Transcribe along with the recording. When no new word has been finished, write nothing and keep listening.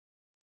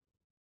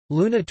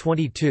Luna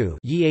 22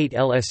 Yi-8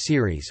 LS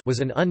series was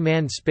an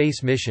unmanned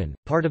space mission,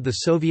 part of the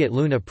Soviet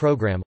Luna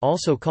program,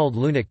 also called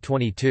Lunik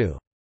 22.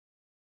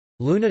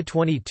 Luna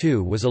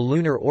 22 was a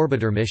lunar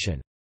orbiter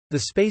mission. The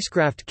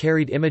spacecraft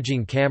carried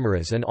imaging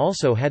cameras and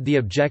also had the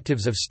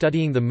objectives of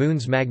studying the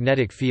Moon's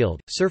magnetic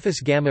field,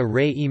 surface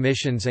gamma-ray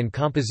emissions and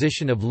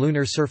composition of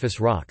lunar surface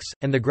rocks,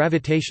 and the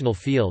gravitational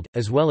field,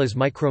 as well as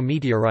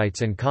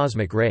micrometeorites and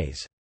cosmic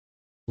rays.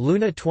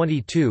 Luna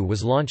 22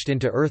 was launched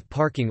into Earth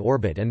parking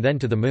orbit and then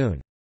to the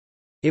Moon.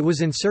 It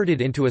was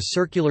inserted into a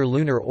circular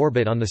lunar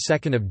orbit on 2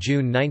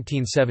 June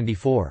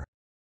 1974.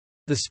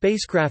 The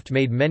spacecraft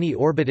made many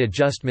orbit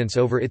adjustments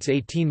over its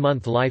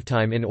 18-month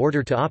lifetime in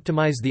order to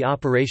optimize the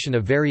operation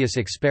of various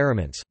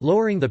experiments,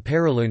 lowering the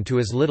perilune to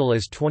as little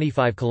as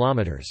 25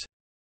 km.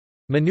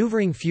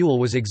 Maneuvering fuel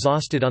was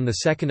exhausted on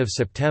 2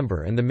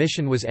 September and the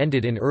mission was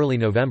ended in early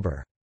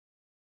November.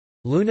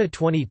 Luna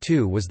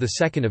 22 was the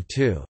second of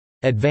two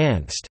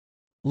advanced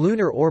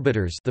lunar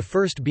orbiters, the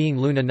first being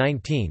Luna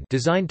 19,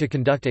 designed to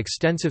conduct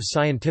extensive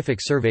scientific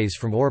surveys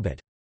from orbit.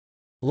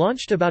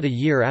 Launched about a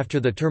year after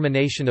the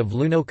termination of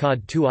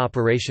Lunokhod 2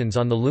 operations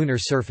on the lunar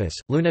surface,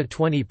 Luna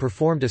 20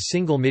 performed a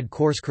single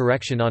mid-course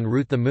correction en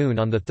route the Moon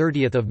on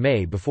 30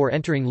 May before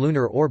entering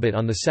lunar orbit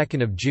on 2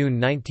 June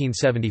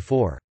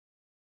 1974.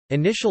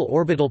 Initial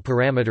orbital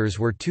parameters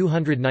were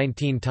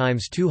 219 ×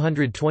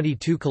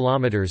 222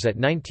 km at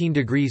 19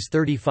 degrees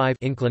 35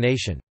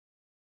 inclination.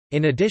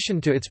 In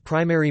addition to its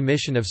primary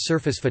mission of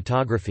surface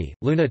photography,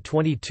 Luna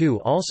 22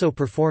 also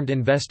performed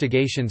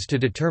investigations to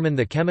determine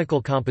the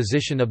chemical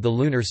composition of the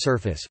lunar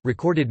surface,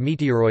 recorded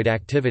meteoroid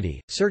activity,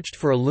 searched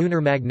for a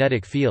lunar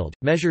magnetic field,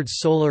 measured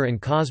solar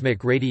and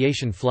cosmic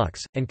radiation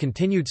flux, and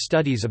continued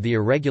studies of the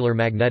irregular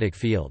magnetic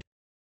field.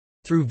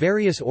 Through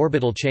various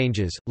orbital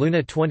changes,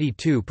 Luna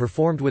 22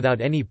 performed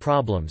without any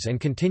problems and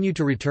continued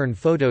to return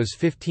photos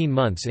 15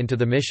 months into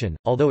the mission,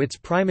 although its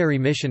primary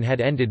mission had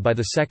ended by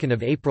 2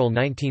 April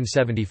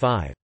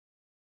 1975.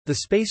 The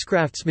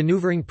spacecraft's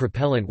maneuvering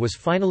propellant was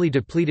finally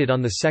depleted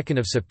on 2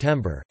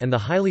 September, and the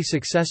highly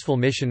successful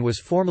mission was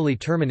formally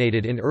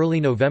terminated in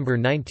early November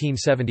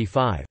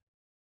 1975.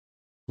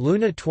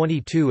 Luna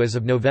 22 as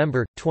of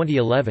November,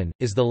 2011,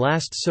 is the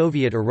last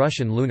Soviet or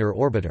Russian lunar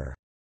orbiter.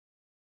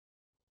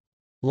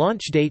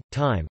 Launch date,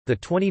 time,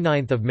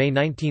 29 May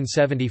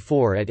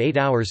 1974 at 8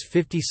 hours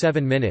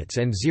 57 minutes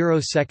and 0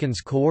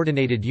 seconds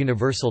Coordinated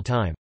Universal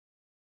Time.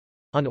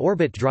 On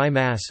orbit dry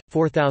mass,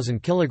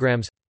 4,000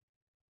 kg.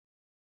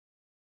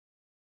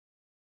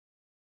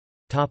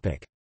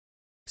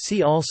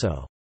 See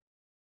also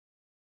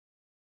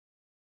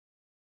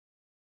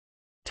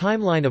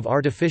Timeline of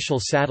artificial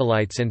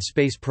satellites and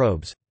space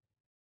probes.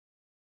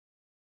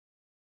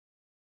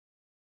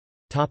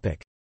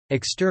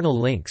 External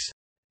links.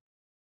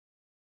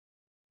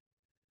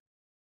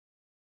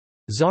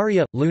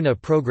 Zarya – Luna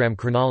program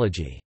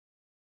chronology